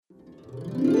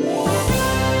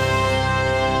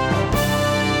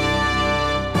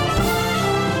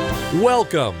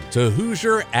Welcome to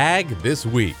Hoosier Ag This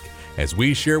Week, as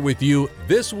we share with you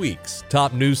this week's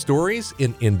top news stories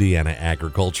in Indiana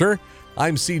agriculture.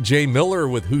 I'm CJ Miller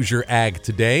with Hoosier Ag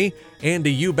Today.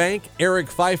 Andy Eubank, Eric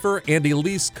Pfeiffer, and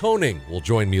Elise Koning will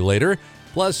join me later.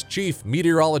 Plus, Chief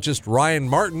Meteorologist Ryan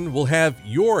Martin will have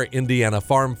your Indiana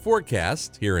farm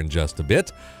forecast here in just a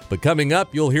bit. But coming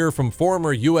up, you'll hear from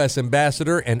former U.S.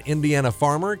 Ambassador and Indiana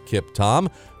farmer Kip Tom,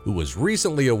 who was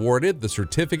recently awarded the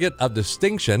Certificate of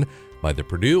Distinction by the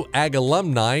Purdue Ag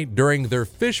alumni during their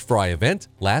fish fry event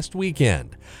last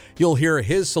weekend. You'll hear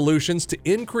his solutions to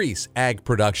increase ag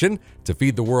production to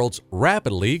feed the world's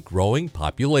rapidly growing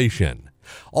population.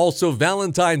 Also,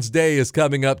 Valentine's Day is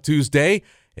coming up Tuesday,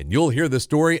 and you'll hear the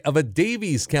story of a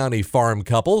Daviess County farm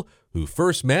couple who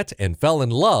first met and fell in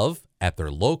love at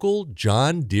their local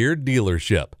John Deere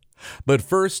dealership. But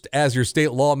first, as your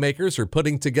state lawmakers are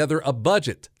putting together a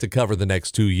budget to cover the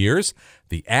next 2 years,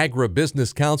 the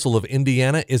Agribusiness Council of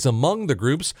Indiana is among the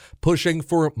groups pushing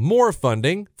for more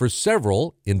funding for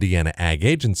several Indiana ag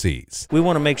agencies. We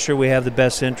want to make sure we have the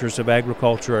best interests of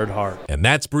agriculture at heart. And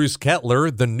that's Bruce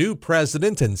Kettler, the new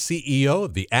president and CEO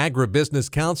of the Agribusiness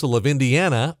Council of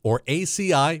Indiana, or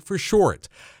ACI for short.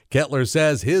 Kettler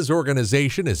says his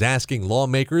organization is asking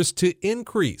lawmakers to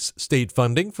increase state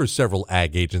funding for several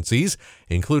ag agencies,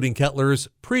 including Kettler's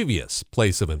previous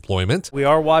place of employment. We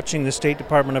are watching the State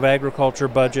Department of Agriculture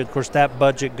budget. Of course, that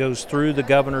budget goes through the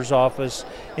governor's office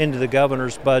into the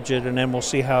governor's budget, and then we'll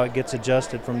see how it gets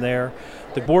adjusted from there.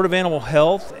 The Board of Animal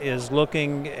Health is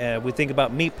looking, we think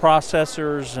about meat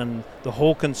processors and the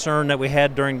whole concern that we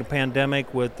had during the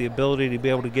pandemic with the ability to be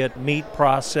able to get meat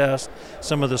processed.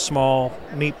 Some of the small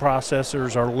meat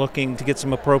processors are looking to get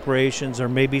some appropriations. There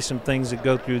may be some things that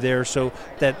go through there, so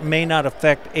that may not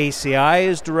affect ACI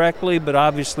as directly, but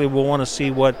obviously we'll want to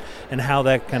see what and how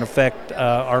that can affect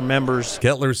our members.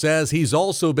 Kettler says he's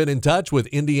also been in touch with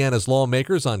Indiana's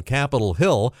lawmakers on Capitol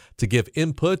Hill to give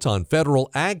input on federal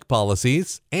ag policies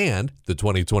and the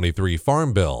 2023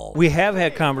 Farm Bill. We have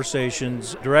had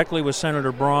conversations directly with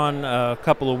Senator Braun a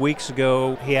couple of weeks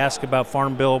ago. He asked about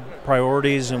Farm Bill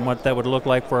priorities and what that would look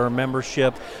like for our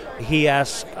membership. He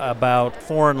asked about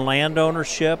foreign land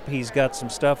ownership. He's got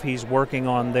some stuff he's working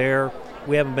on there.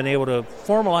 We haven't been able to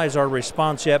formalize our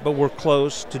response yet, but we're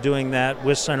close to doing that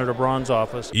with Senator Braun's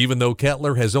office. Even though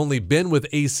Kettler has only been with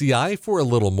ACI for a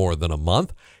little more than a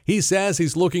month, he says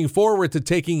he's looking forward to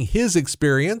taking his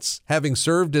experience, having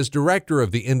served as director of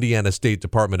the Indiana State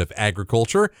Department of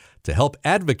Agriculture, to help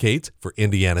advocate for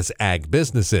Indiana's ag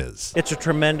businesses. It's a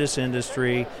tremendous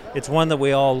industry. It's one that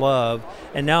we all love.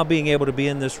 And now being able to be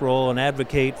in this role and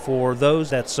advocate for those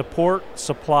that support,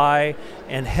 supply,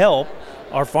 and help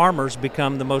our farmers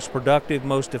become the most productive,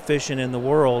 most efficient in the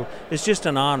world is just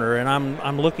an honor, and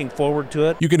I'm looking forward to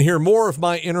it. You can hear more of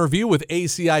my interview with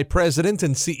ACI President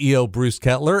and CEO Bruce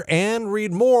Kettler and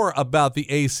read more about the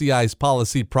ACI's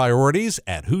policy priorities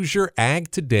at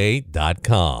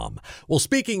HoosierAgToday.com. Well,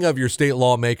 speaking of your state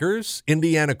lawmakers,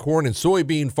 Indiana corn and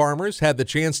soybean farmers had the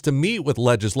chance to meet with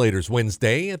legislators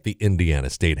Wednesday at the Indiana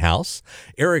State House.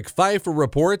 Eric Pfeiffer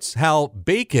reports how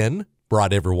bacon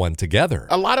brought everyone together.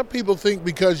 A lot of people think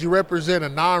because you represent a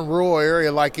non-rural area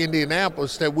like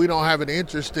Indianapolis that we don't have an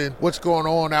interest in what's going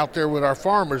on out there with our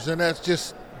farmers, and that's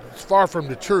just far from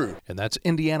the truth. And that's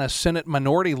Indiana Senate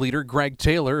Minority Leader Greg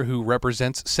Taylor, who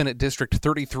represents Senate District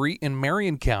 33 in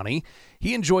Marion County.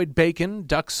 He enjoyed bacon,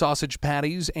 duck sausage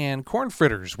patties, and corn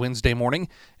fritters Wednesday morning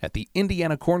at the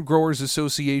Indiana Corn Growers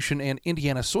Association and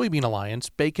Indiana Soybean Alliance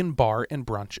Bacon Bar and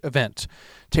Brunch event.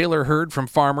 Taylor heard from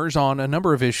farmers on a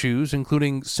number of issues,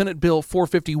 including Senate Bill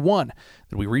 451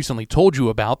 that we recently told you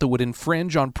about that would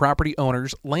infringe on property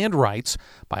owners' land rights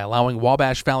by allowing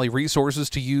Wabash Valley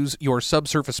Resources to use your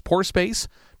subsurface pore space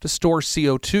to store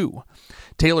CO2.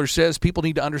 Taylor says people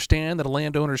need to understand that a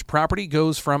landowner's property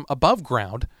goes from above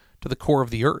ground to the core of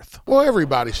the earth. Well,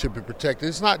 everybody should be protected.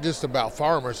 It's not just about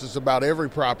farmers, it's about every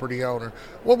property owner.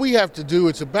 What we have to do,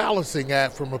 it's a balancing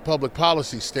act from a public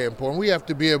policy standpoint. We have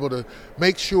to be able to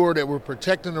make sure that we're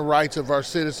protecting the rights of our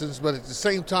citizens, but at the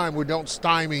same time, we don't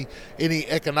stymie any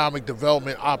economic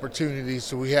development opportunities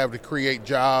so we have to create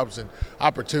jobs and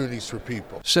opportunities for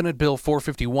people. Senate Bill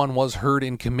 451 was heard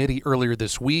in committee earlier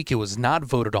this week. It was not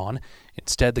voted on.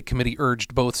 Instead, the committee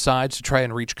urged both sides to try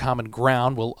and reach common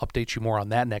ground. We'll update you more on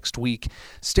that next week.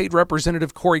 State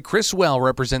Representative Corey Criswell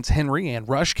represents Henry and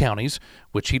Rush counties,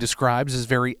 which he describes as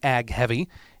very ag-heavy.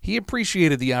 He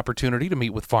appreciated the opportunity to meet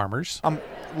with farmers.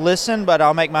 Listen, but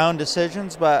I'll make my own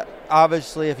decisions. But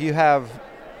obviously, if you have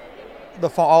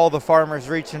all the farmers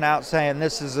reaching out saying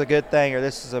this is a good thing or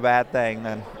this is a bad thing,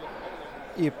 then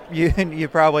you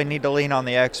probably need to lean on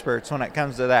the experts when it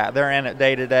comes to that. They're in it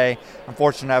day to day. I'm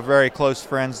fortunate to have very close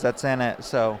friends that's in it,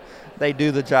 so they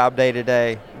do the job day to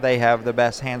day. They have the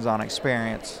best hands-on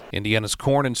experience. Indiana's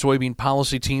corn and soybean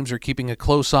policy teams are keeping a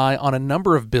close eye on a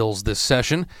number of bills this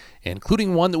session,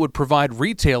 including one that would provide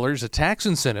retailers a tax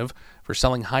incentive for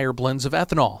selling higher blends of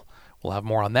ethanol. We'll have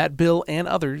more on that bill and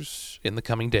others in the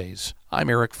coming days. I'm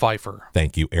Eric Pfeiffer.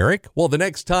 Thank you, Eric. Well, the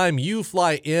next time you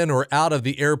fly in or out of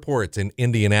the airport in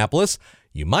Indianapolis,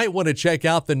 you might want to check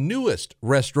out the newest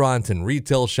restaurant and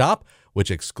retail shop, which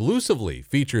exclusively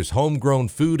features homegrown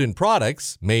food and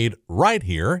products made right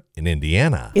here in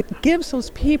Indiana. It gives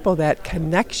those people that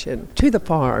connection to the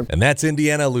farm. And that's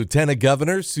Indiana Lieutenant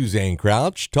Governor Suzanne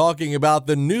Crouch talking about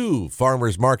the new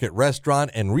Farmers Market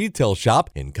restaurant and retail shop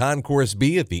in Concourse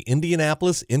B at the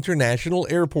Indianapolis International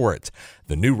Airport.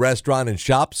 The new restaurant and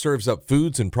shop serves up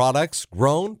foods and products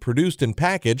grown, produced, and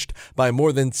packaged by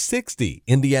more than 60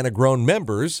 Indiana-grown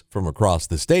members from across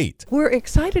the state. We're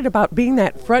excited about being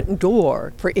that front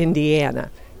door for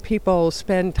Indiana. People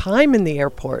spend time in the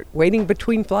airport waiting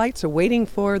between flights or waiting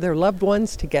for their loved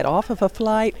ones to get off of a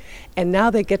flight, and now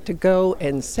they get to go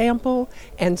and sample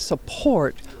and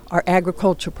support our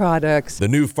agriculture products. The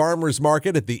new farmers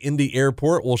market at the Indy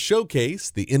Airport will showcase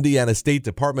the Indiana State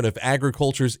Department of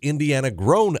Agriculture's Indiana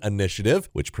Grown initiative,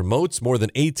 which promotes more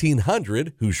than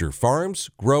 1,800 Hoosier farms,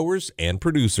 growers, and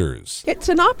producers. It's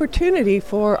an opportunity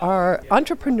for our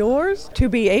entrepreneurs to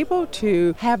be able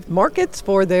to have markets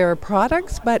for their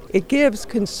products, but it gives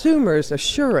consumers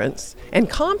assurance and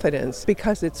confidence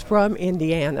because it's from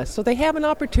Indiana. So they have an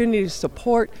opportunity to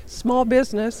support small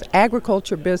business,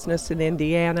 agriculture business in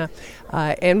Indiana.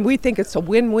 And we think it's a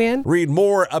win-win. Read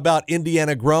more about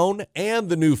Indiana Grown and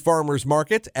the new farmers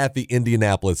market at the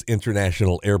Indianapolis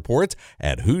International Airport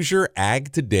at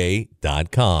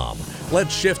HoosierAgToday.com.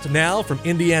 Let's shift now from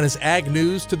Indiana's ag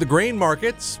news to the grain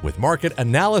markets with market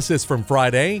analysis from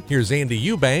Friday. Here's Andy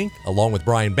Eubank along with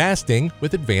Brian Basting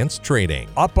with Advanced Trading.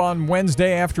 Up on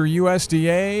Wednesday after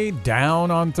USDA, down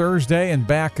on Thursday, and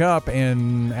back up,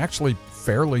 and actually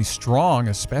fairly strong,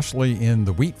 especially in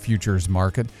the wheat futures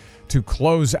market, to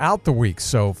close out the week.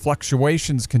 So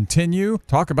fluctuations continue.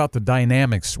 Talk about the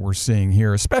dynamics we're seeing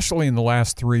here, especially in the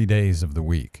last 3 days of the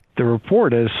week. The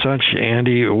report as such,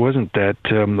 Andy, it wasn't that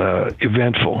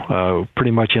eventful,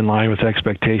 pretty much in line with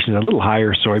expectations. A little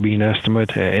higher soybean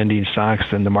estimate, ending stocks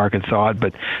than the market thought,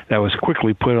 but that was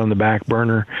quickly put on the back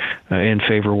burner in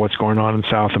favor of what's going on in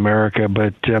South America.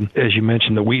 But as you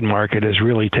mentioned, the wheat market has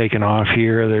really taken off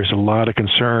here. There's a lot of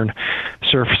concern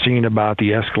surfacing about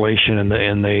the escalation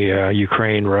in the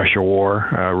Ukraine-Russia war.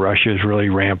 Russia's really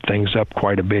ramped things up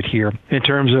quite a bit here in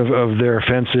terms of their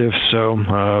offensive, so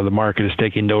the market is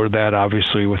taking note of that,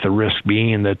 obviously, with the risk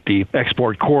being that the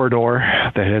export corridor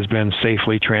that has been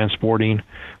safely transporting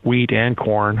wheat and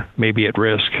corn may be at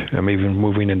risk, even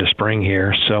moving into spring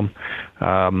here. So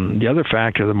the other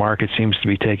factor the market seems to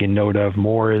be taking note of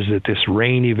more is that this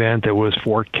rain event that was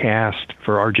forecast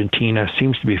for Argentina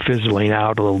seems to be fizzling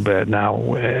out a little bit.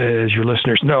 Now, as your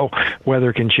listeners know,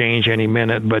 weather can change any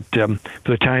minute, but for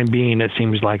the time being, it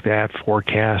seems like that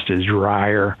forecast is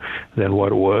drier than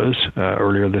what it was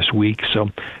earlier this week. So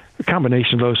a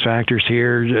combination of those factors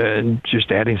here,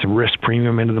 just adding some risk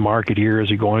premium into the market here as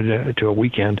we go into a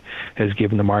weekend, has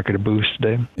given the market a boost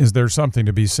today. Is there something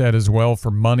to be said as well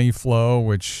for money flow,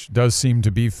 which does seem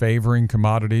to be favoring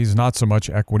commodities, not so much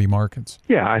equity markets?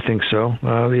 Yeah, I think so.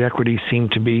 The equities seem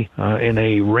to be in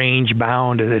a range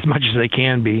bound as much as they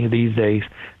can be these days.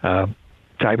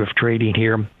 Type of trading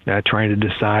here, trying to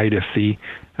decide if the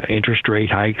interest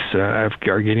rate hikes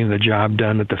are getting the job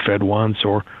done that the Fed wants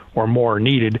or more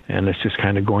needed, and it's just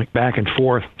kind of going back and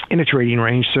forth in a trading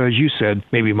range. So as you said,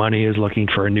 maybe money is looking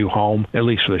for a new home, at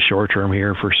least for the short term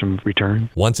here, for some return.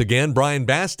 Once again, Brian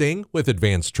Basting with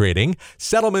Advanced Trading.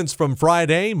 Settlements from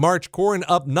Friday: March corn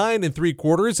up 9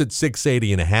 3/4 at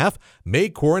 680.5. May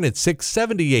corn at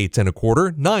 678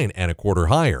 1/4, 9 1/4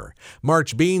 higher.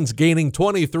 March beans gaining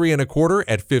 23 1/4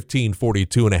 at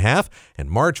 1542.5, and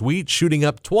March wheat shooting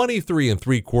up 23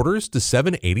 3/4 to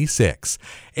 786.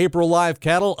 April live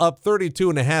cattle up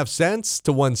 32.5 cents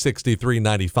to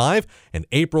 163.95, and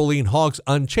April lean hogs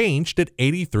unchanged at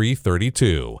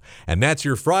 83.32. And that's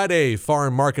your Friday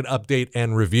farm market update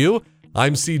and review.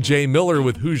 I'm CJ Miller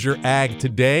with Hoosier Ag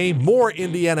Today. More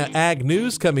Indiana ag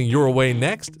news coming your way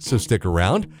next, so stick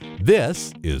around.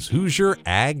 This is Hoosier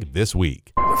Ag This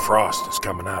Week. The frost is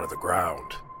coming out of the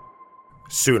ground.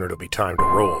 Soon it'll be time to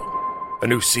roll. A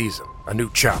new season, a new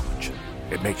challenge.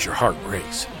 It makes your heart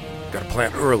race. Gotta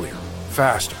plant earlier,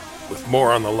 faster, with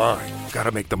more on the line.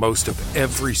 Gotta make the most of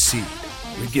every seed.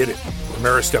 We get it.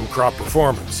 Meristem Crop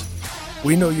Performance.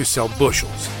 We know you sell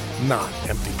bushels, not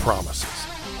empty promises.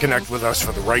 Connect with us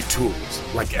for the right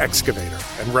tools, like excavator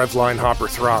and Revline hopper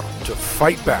throttle, to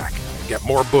fight back and get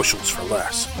more bushels for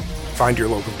less. Find your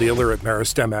local dealer at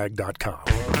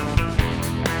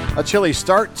meristemag.com. A chilly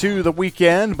start to the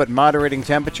weekend, but moderating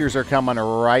temperatures are coming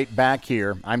right back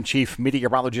here. I'm Chief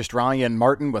Meteorologist Ryan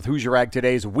Martin with Hoosier Ag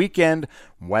Today's Weekend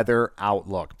Weather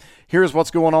Outlook. Here's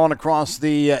what's going on across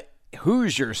the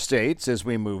Hoosier states as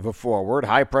we move forward.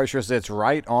 High pressure sits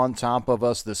right on top of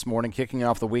us this morning, kicking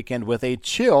off the weekend with a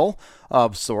chill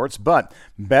of sorts, but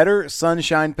better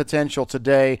sunshine potential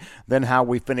today than how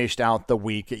we finished out the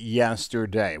week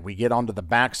yesterday. We get onto the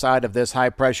backside of this high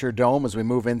pressure dome as we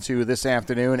move into this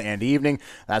afternoon and evening.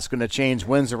 That's going to change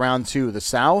winds around to the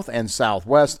south and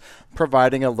southwest,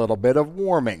 providing a little bit of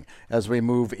warming as we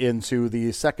move into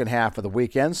the second half of the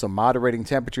weekend. So moderating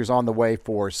temperatures on the way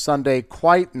for Sunday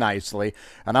quite nicely.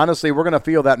 And honestly, we're going to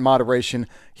feel that moderation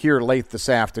here late this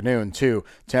afternoon too.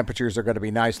 Temperatures are going to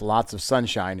be nice, lots of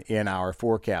sunshine in our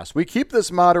forecast. We keep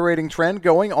this moderating trend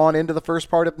going on into the first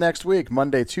part of next week.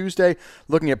 Monday, Tuesday,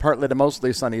 looking at partly to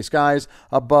mostly sunny skies,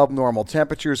 above normal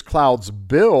temperatures. Clouds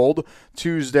build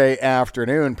Tuesday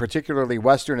afternoon, particularly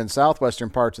western and southwestern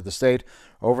parts of the state.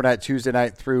 Overnight Tuesday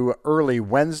night through early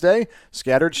Wednesday,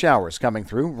 scattered showers coming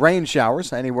through. Rain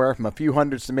showers anywhere from a few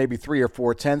hundreds to maybe 3 or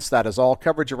 4 tenths. That is all.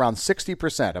 Coverage around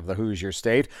 60% of the Hoosier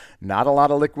state. Not a lot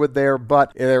of liquid there,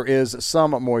 but there is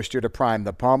some moisture to prime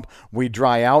the pump. We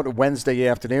dry out Wednesday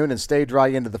afternoon and stay dry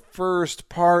into the first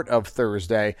part of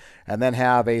Thursday, and then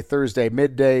have a Thursday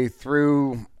midday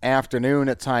through afternoon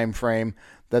time frame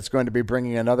that's going to be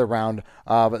bringing another round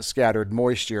of scattered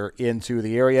moisture into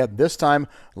the area, this time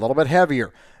a little bit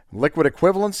heavier. Liquid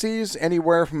equivalencies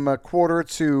anywhere from 1/4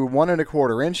 to 1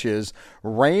 1/4 inches.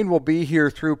 Rain will be here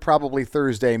through probably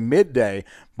Thursday midday,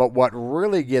 but what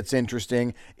really gets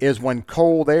interesting is when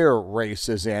cold air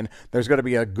races in. There's going to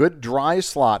be a good dry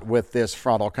slot with this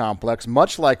frontal complex,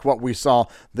 much like what we saw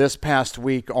this past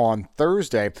week on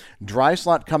Thursday. Dry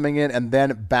slot coming in, and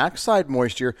then backside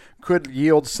moisture could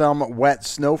yield some wet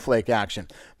snowflake action.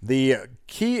 The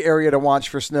key area to watch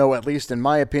for snow, at least in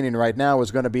my opinion right now, is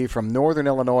going to be from northern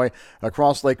Illinois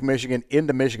across Lake Michigan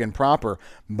into Michigan proper.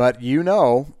 But you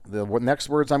know, the next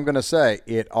words I'm going to say,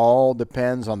 it all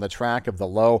depends on the track of the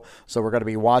low. So we're going to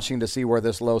be watching to see where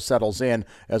this low settles in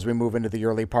as we move into the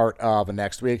early part of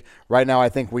next week. Right now, I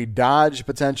think we dodge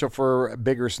potential for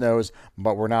bigger snows,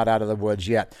 but we're not out of the woods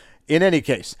yet. In any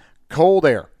case, cold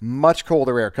air, much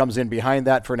colder air comes in behind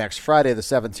that for next Friday the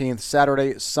 17th,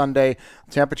 Saturday, Sunday.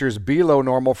 Temperatures below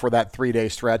normal for that 3-day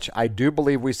stretch. I do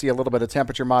believe we see a little bit of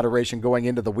temperature moderation going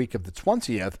into the week of the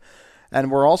 20th.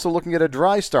 And we're also looking at a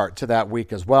dry start to that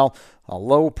week as well. A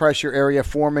low pressure area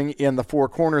forming in the Four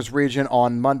Corners region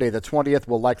on Monday the 20th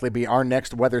will likely be our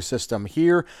next weather system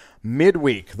here.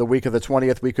 Midweek, the week of the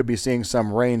 20th, we could be seeing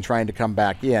some rain trying to come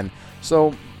back in.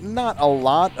 So not a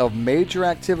lot of major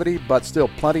activity, but still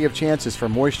plenty of chances for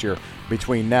moisture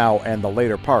between now and the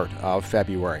later part of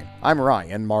February. I'm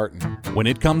Ryan Martin. When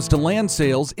it comes to land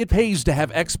sales, it pays to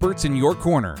have experts in your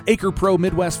corner. Acre Pro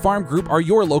Midwest Farm Group are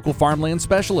your local farmland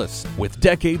specialists. With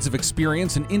decades of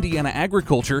experience in Indiana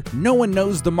agriculture, no one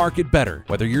knows the market better.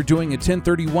 Whether you're doing a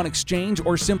 1031 exchange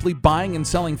or simply buying and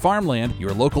selling farmland,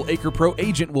 your local Acre Pro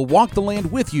agent will walk the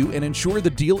land with you and ensure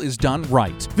the deal is done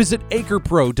right. Visit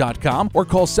acrepro.com or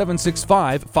call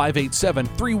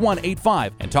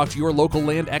 765-587-3185 and talk to your local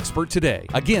land expert today.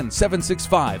 Again,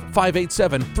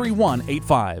 765-587-3185.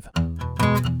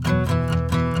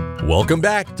 Welcome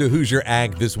back to Hoosier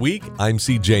Ag This Week. I'm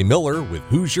CJ Miller with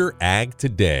Hoosier Ag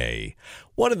Today.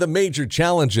 One of the major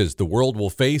challenges the world will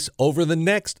face over the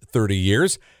next 30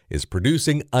 years is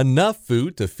producing enough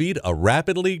food to feed a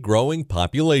rapidly growing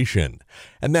population.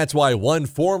 And that's why one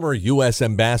former U.S.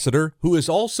 ambassador, who is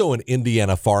also an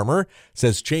Indiana farmer,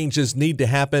 says changes need to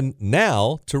happen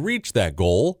now to reach that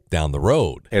goal down the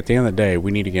road. At the end of the day,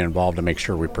 we need to get involved to make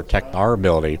sure we protect our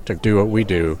ability to do what we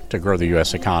do to grow the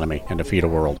U.S. economy and to feed a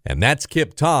world. And that's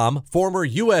Kip Tom, former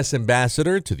U.S.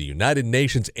 ambassador to the United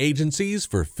Nations Agencies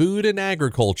for Food and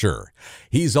Agriculture.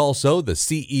 He's also the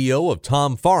CEO of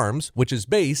Tom Farms, which is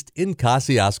based in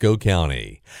Kosciuszko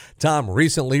County. Tom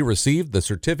recently received the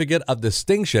Certificate of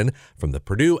Distinction from the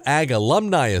Purdue Ag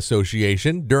Alumni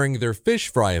Association during their fish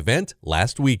fry event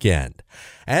last weekend.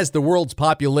 As the world's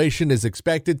population is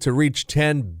expected to reach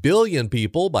 10 billion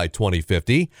people by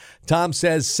 2050, Tom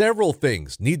says several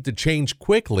things need to change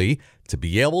quickly to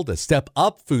be able to step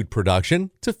up food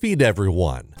production to feed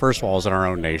everyone. First of all, is in our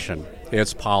own nation.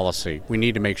 It's policy. We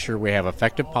need to make sure we have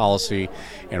effective policy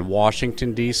in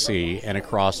Washington, D.C., and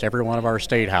across every one of our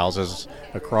state houses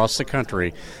across the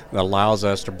country that allows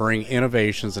us to bring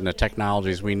innovations and the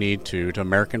technologies we need to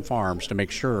American farms to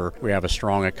make sure we have a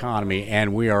strong economy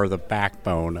and we are the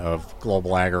backbone of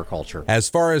global agriculture. As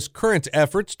far as current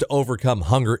efforts to overcome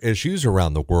hunger issues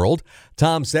around the world,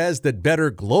 Tom says that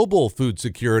better global food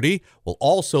security will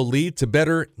also lead to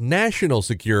better national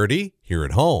security here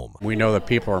at home. We know that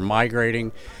people are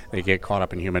migrating, they get caught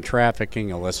up in human trafficking,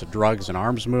 illicit drugs and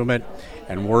arms movement,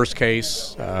 and worst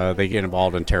case, they get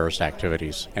involved in terrorist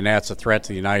activities. And that's a threat to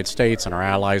the United States and our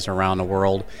allies around the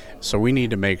world. So we need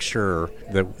to make sure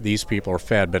that these people are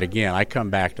fed. But again, I come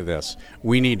back to this.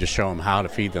 We need to show them how to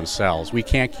feed themselves. We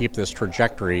can't keep this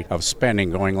trajectory of spending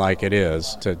going like it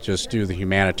is to just do the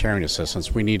humanitarian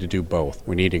assistance. We need to do both.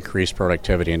 We need to increase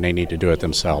productivity, and they need to do it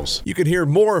themselves. You can hear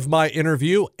more of my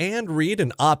interview and read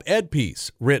an op-ed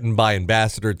piece written by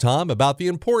Ambassador Tom about the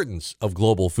importance of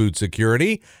global food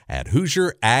security at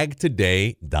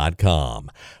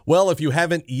HoosierAgToday.com. Well, if you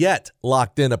haven't yet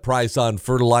locked in a price on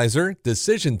fertilizer,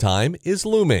 decision time is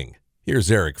looming.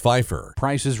 Here's Eric Pfeiffer.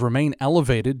 Prices remain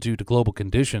elevated due to global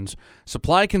conditions.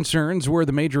 Supply concerns were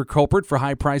the major culprit for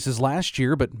high prices last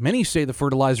year, but many say the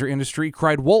fertilizer industry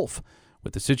cried wolf,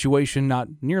 with the situation not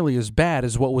nearly as bad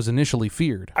as what was initially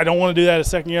feared. I don't want to do that a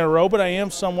second year in a row, but I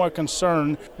am somewhat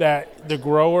concerned that the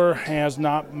grower has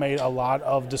not made a lot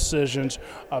of decisions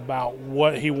about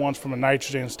what he wants from a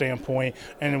nitrogen standpoint,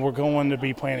 and we're going to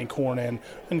be planting corn in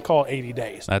call it 80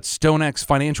 days. That's StoneX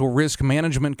financial risk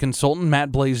management consultant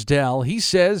Matt Blaisdell. He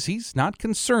says he's not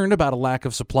concerned about a lack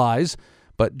of supplies,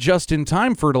 but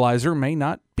just-in-time fertilizer may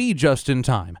not be just in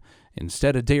time.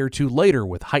 Instead, a day or two later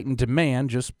with heightened demand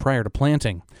just prior to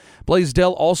planting.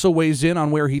 Blaisdell also weighs in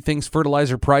on where he thinks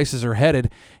fertilizer prices are headed.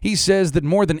 He says that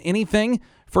more than anything,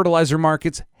 fertilizer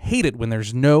markets hate it when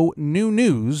there's no new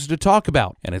news to talk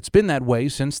about, and it's been that way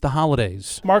since the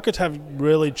holidays. Markets have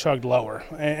really chugged lower,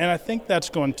 and I think that's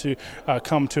going to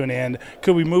come to an end.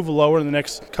 Could we move lower in the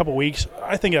next couple weeks?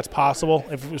 I think that's possible,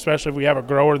 especially if we have a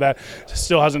grower that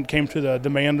still hasn't came to the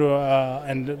demand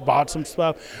and bought some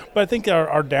stuff. But I think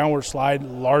our downward slide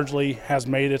largely has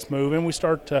made its move, and we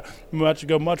start to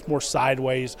go much more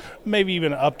sideways, maybe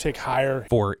even an uptick higher.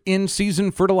 For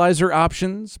in-season fertilizer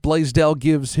options, Blaisdell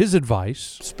gives his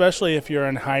advice. Especially if you're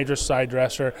an hydrous side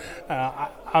dresser,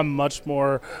 I'm much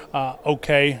more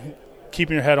okay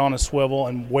keeping your head on a swivel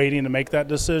and waiting to make that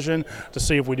decision to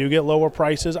see if we do get lower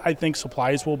prices. I think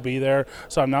supplies will be there,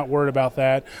 so I'm not worried about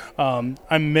that.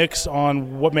 I'm mixed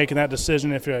on making that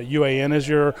decision if UAN is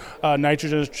your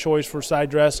nitrogen choice for side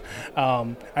dress.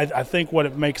 I think what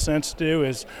it makes sense to do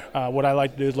is what I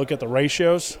like to do is look at the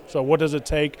ratios. So what does it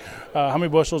take? How many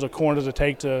bushels of corn does it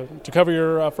take to cover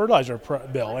your fertilizer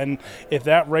bill? And if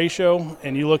that ratio,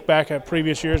 and you look back at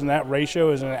previous years and that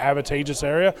ratio is in an advantageous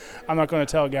area, I'm not going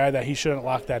to tell a guy that he shouldn't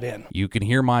lock that in. You can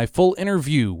hear my full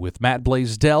interview with Matt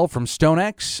Blaisdell from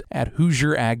StoneX at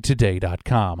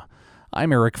HoosierAgToday.com.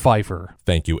 I'm Eric Pfeiffer.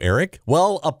 Thank you, Eric.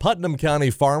 Well, a Putnam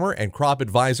County farmer and crop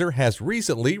advisor has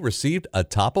recently received a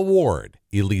top award.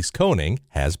 Elise Koning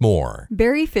has more.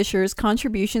 Barry Fisher's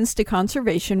contributions to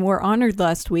conservation were honored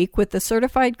last week with the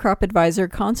Certified Crop Advisor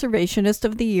Conservationist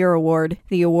of the Year Award.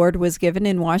 The award was given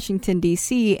in Washington,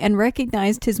 D.C. and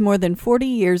recognized his more than 40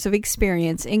 years of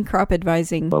experience in crop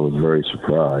advising. I was very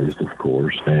surprised, of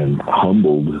course, and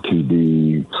humbled to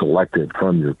be selected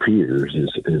from your peers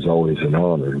is always an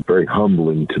honor. Very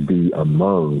humbling to be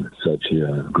among such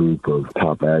a group of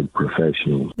top ag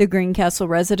professionals. The Greencastle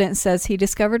resident says he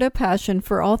discovered a passion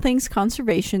for all things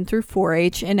conservation through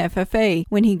 4-H and FFA.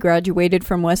 When he graduated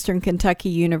from Western Kentucky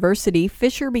University,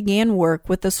 Fisher began work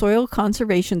with the Soil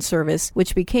Conservation Service,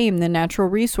 which became the Natural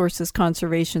Resources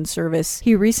Conservation Service.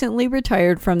 He recently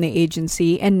retired from the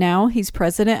agency, and now he's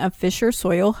president of Fisher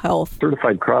Soil Health.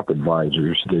 Certified crop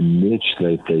advisors, the niche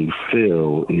that they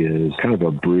fill is kind of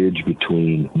a bridge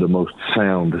between the most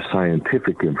sound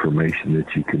scientific information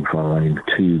that you can find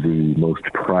to the most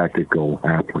practical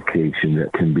application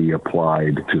that can be applied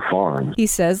to farms. He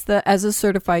says that as a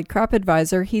certified crop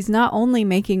advisor, he's not only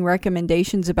making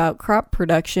recommendations about crop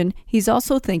production, he's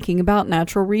also thinking about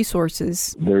natural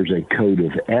resources. There's a code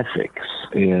of ethics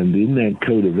And in that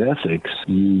code of ethics,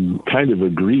 you kind of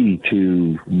agree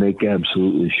to make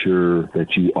absolutely sure that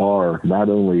you are not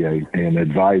only an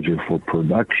advisor for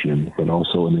production, but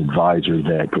also an advisor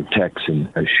that protects and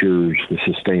assures the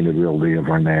sustainability of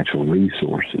our natural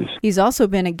resources. He's also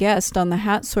been a guest on the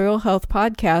Hat Soil Health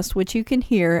podcast, which you can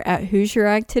hear at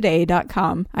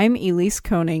HoosierAgToday.com. I'm Elise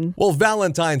Koning. Well,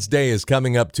 Valentine's Day is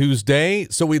coming up Tuesday,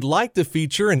 so we'd like to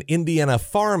feature an Indiana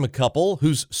farm couple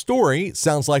whose story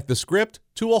sounds like the script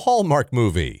to a Hallmark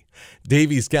movie.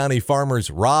 Davies County farmers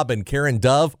Rob and Karen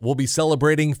Dove will be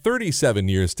celebrating 37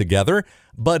 years together,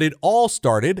 but it all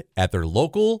started at their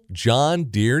local John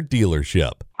Deere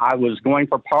dealership. I was going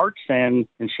for parts, and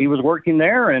she was working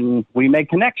there, and we made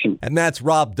connection. And that's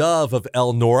Rob Dove of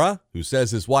Elnora, who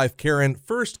says his wife Karen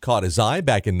first caught his eye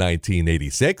back in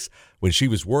 1986 when she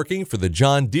was working for the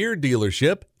John Deere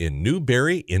dealership in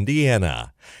Newberry,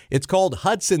 Indiana. It's called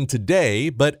Hudson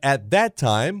today, but at that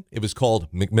time, it was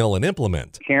called McMillan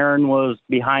Implement. Karen was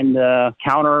behind the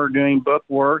counter doing book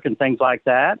work and things like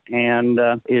that, and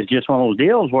it's just one of those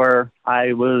deals where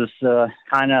I was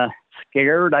kind of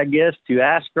scared, I guess, to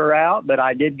ask her out, but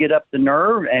I did get up the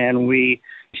nerve, and we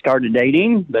started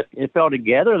dating, but it fell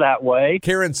together that way.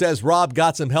 Karen says Rob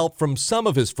got some help from some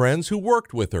of his friends who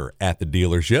worked with her at the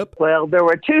dealership. Well, there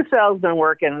were two salesmen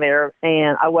working there,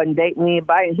 and I wasn't dating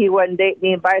anybody, and he wasn't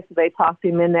dating anybody, so they talked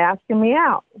him into asking me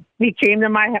out. He came to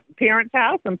my parents'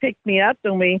 house and picked me up,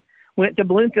 and we went to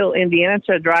Bloomfield, Indiana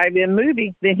to a drive-in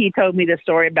movie. Then he told me the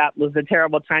story about it was a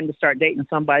terrible time to start dating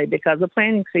somebody because of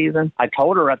planting season. I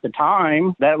told her at the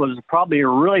time that was probably a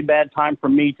really bad time for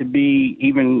me to be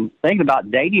even thinking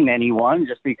about dating anyone,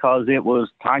 just because it was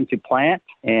time to plant,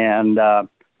 and I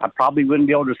probably wouldn't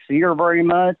be able to see her very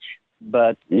much.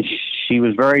 But she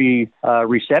was very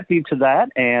receptive to that,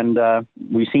 and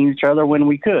we seen each other when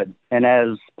we could. And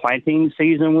as planting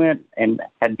season went and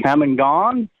had come and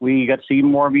gone, we got to see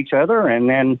more of each other, and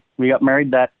then we got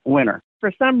married that winter.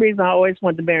 For some reason, I always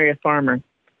wanted to marry a farmer.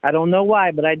 I don't know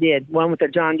why, but I did. One with a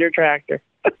John Deere tractor.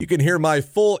 You can hear my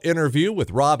full interview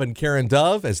with Rob and Karen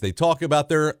Dove as they talk about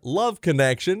their love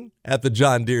connection at the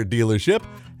John Deere dealership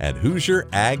at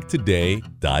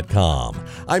HoosierAgToday.com.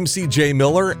 I'm CJ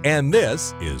Miller, and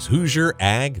this is Hoosier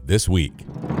Ag This Week.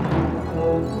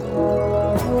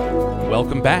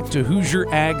 Welcome back to Hoosier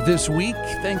Ag This Week.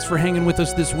 Thanks for hanging with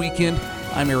us this weekend.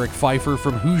 I'm Eric Pfeiffer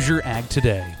from Hoosier Ag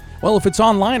Today. Well, if it's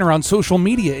online or on social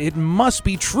media, it must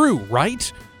be true,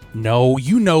 right? No,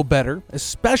 you know better,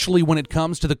 especially when it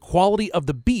comes to the quality of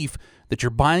the beef that you're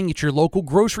buying at your local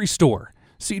grocery store.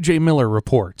 CJ Miller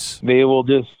reports. They will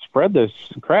just spread this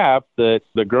crap that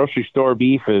the grocery store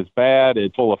beef is bad,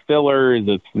 it's full of fillers,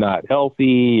 it's not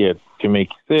healthy, it can make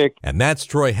you sick. And that's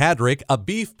Troy Hadrick, a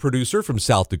beef producer from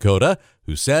South Dakota,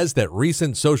 who says that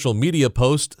recent social media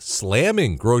posts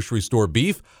slamming grocery store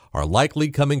beef are likely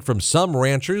coming from some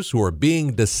ranchers who are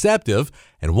being deceptive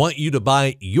and want you to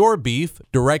buy your beef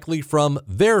directly from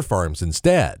their farms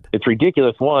instead. It's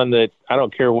ridiculous, one, that I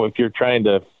don't care if you're trying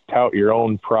to tout your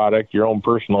own product, your own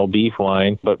personal beef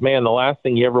line. But man, the last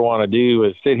thing you ever want to do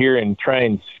is sit here and try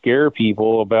and scare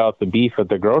people about the beef at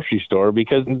the grocery store,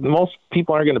 because most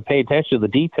people aren't going to pay attention to the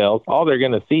details. All they're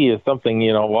going to see is something,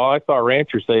 well, I saw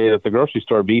ranchers say that the grocery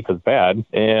store beef is bad,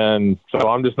 and so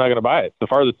I'm just not going to buy it. It's the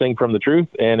farthest thing from the truth,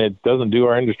 and it doesn't do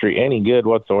our industry any good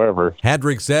whatsoever.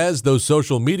 Hadrick says those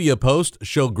social media posts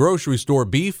show grocery store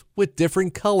beef with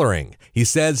different coloring. He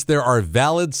says there are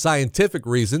valid scientific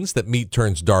reasons that meat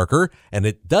turns darker, and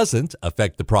it doesn't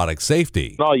affect the product's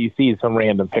safety. All you see is some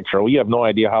random picture. Well, you have no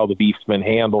idea how the beef's been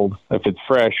handled, if it's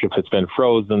fresh, if it's been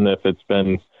frozen, if it's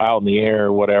been out in the air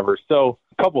or whatever. So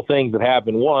a couple things that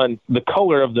happen. One, the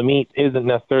color of the meat isn't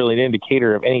necessarily an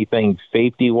indicator of anything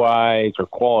safety-wise or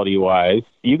quality-wise.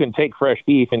 You can take fresh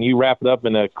beef and you wrap it up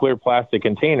in a clear plastic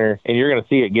container, and you're going to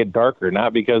see it get darker,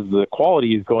 not because the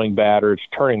quality is going bad or it's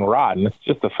turning rotten. It's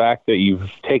just the fact that you've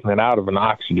taken it out of an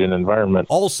oxygen environment.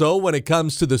 Also, when it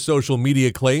comes to the social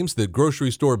media claims that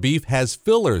grocery store beef has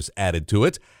fillers added to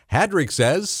it, Hadrick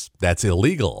says that's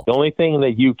illegal. The only thing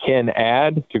that you can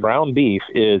add to ground beef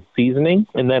is seasoning,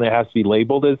 and then it has to be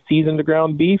labeled as seasoned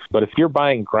ground beef. But if you're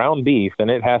buying ground beef, then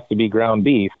it has to be ground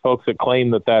beef. Folks that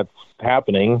claim that that's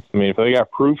happening, I mean, if they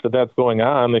got proof that that's going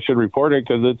on, they should report it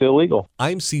because it's illegal.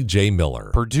 I'm CJ Miller.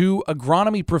 Purdue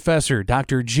agronomy professor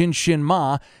Dr. Jinshin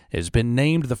Ma has been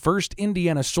named the first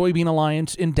Indiana Soybean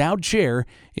Alliance endowed chair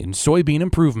in soybean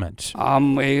improvement.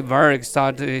 I'm very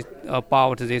excited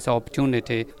about this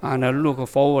opportunity and look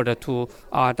forward to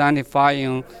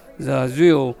identifying the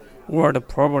real world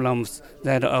problems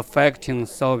that are affecting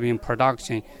soybean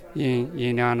production in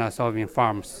Indiana soybean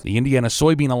farms. The Indiana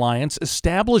Soybean Alliance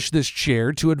established this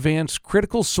chair to advance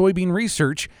critical soybean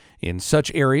research in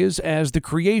such areas as the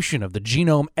creation of the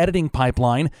genome editing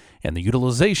pipeline and the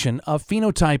utilization of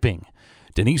phenotyping.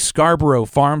 Denise Scarborough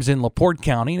farms in LaPorte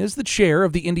County and is the chair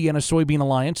of the Indiana Soybean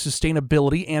Alliance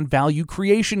Sustainability and Value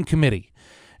Creation Committee.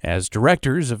 As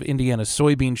directors of Indiana's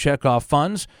soybean checkoff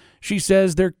funds, she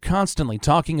says they're constantly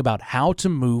talking about how to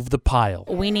move the pile.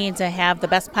 We need to have the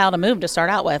best pile to move to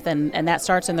start out with, and that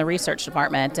starts in the research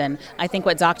department. And I think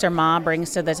what Dr. Ma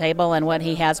brings to the table and what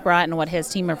he has brought and what his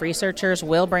team of researchers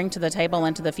will bring to the table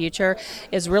into the future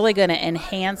is really going to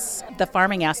enhance the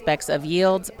farming aspects of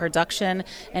yields, production,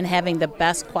 and having the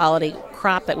best quality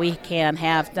crop that we can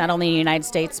have, not only in the United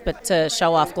States, but to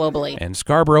show off globally. And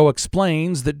Scarborough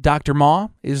explains that Dr. Ma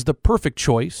is the perfect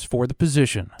choice for the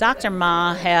position. Dr.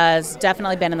 Ma has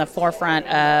definitely been in the forefront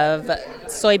of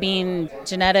soybean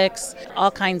genetics, all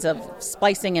kinds of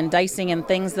splicing and dicing and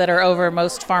things that are over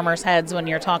most farmers' heads when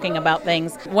you're talking about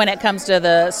things when it comes to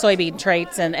the soybean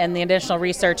traits and the additional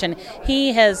research. And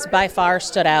he has by far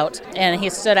stood out, and he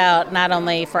stood out not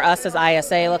only for us as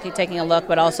ISA taking a look,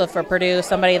 but also for Purdue,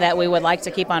 somebody that we would like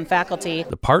to keep on faculty.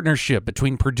 The partnership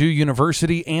between Purdue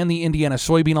University and the Indiana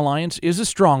Soybean Alliance is a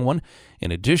strong one.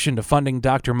 In addition to funding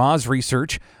Dr. Ma's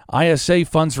research, ISA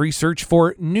funds research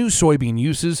for new soybean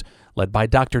uses, led by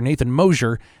Dr. Nathan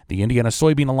Mosier, the Indiana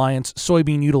Soybean Alliance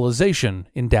Soybean Utilization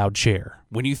Endowed Chair.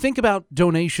 When you think about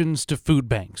donations to food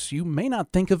banks, you may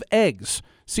not think of eggs.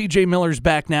 CJ Miller's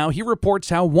back now. He reports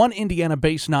how one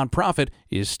Indiana-based nonprofit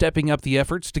is stepping up the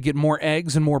efforts to get more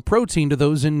eggs and more protein to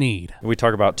those in need. We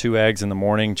talk about 2 eggs in the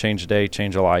morning, change a day,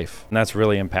 change a life. And that's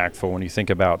really impactful when you think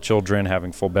about children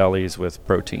having full bellies with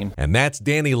protein. And that's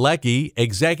Danny Leckie,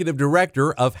 Executive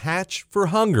Director of Hatch for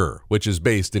Hunger, which is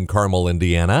based in Carmel,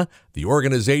 Indiana. The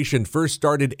organization first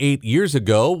started 8 years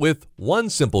ago with one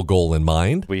simple goal in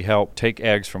mind. We help take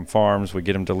eggs from farms. We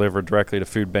get them delivered directly to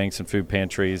food banks and food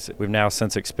pantries. We've now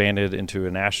since expanded into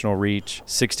a national reach,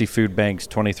 60 food banks,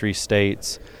 23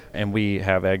 states. And we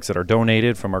have eggs that are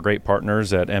donated from our great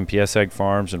partners at MPS Egg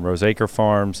Farms and Roseacre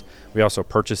Farms. We also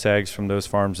purchase eggs from those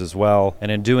farms as well.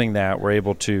 And in doing that, we're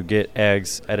able to get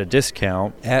eggs at a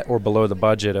discount at or below the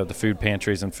budget of the food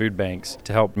pantries and food banks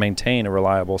to help maintain a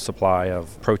reliable supply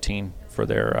of protein for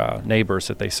their neighbors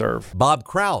that they serve. Bob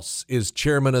Kraus is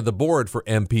chairman of the board for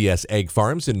MPS Egg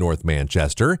Farms in North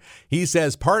Manchester. He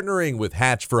says partnering with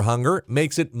Hatch for Hunger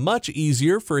makes it much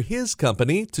easier for his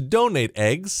company to donate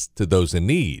eggs to those in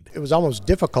need. It was almost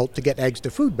difficult to get eggs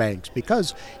to food banks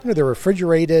because, they're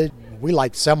refrigerated. We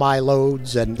like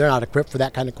semi-loads, and they're not equipped for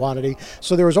that kind of quantity.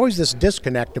 So there was always this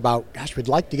disconnect about, gosh, we'd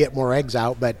like to get more eggs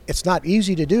out, but it's not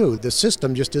easy to do. The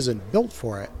system just isn't built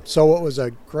for it. So it was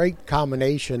a great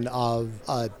combination of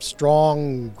a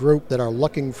strong group that are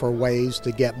looking for ways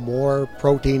to get more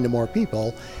protein to more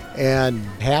people, and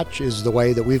Hatch is the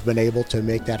way that we've been able to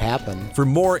make that happen. For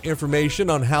more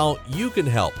information on how you can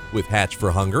help with Hatch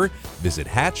for Hunger, visit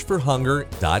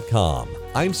hatchforhunger.com.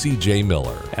 I'm CJ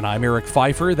Miller. And I'm Eric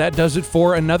Pfeiffer. That does it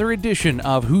for another edition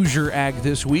of Hoosier Ag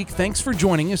This Week. Thanks for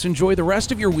joining us. Enjoy the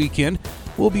rest of your weekend.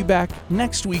 We'll be back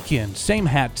next weekend. Same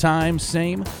hat time,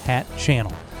 same hat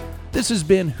channel. This has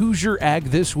been Hoosier Ag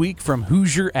This Week from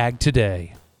Hoosier Ag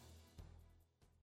Today.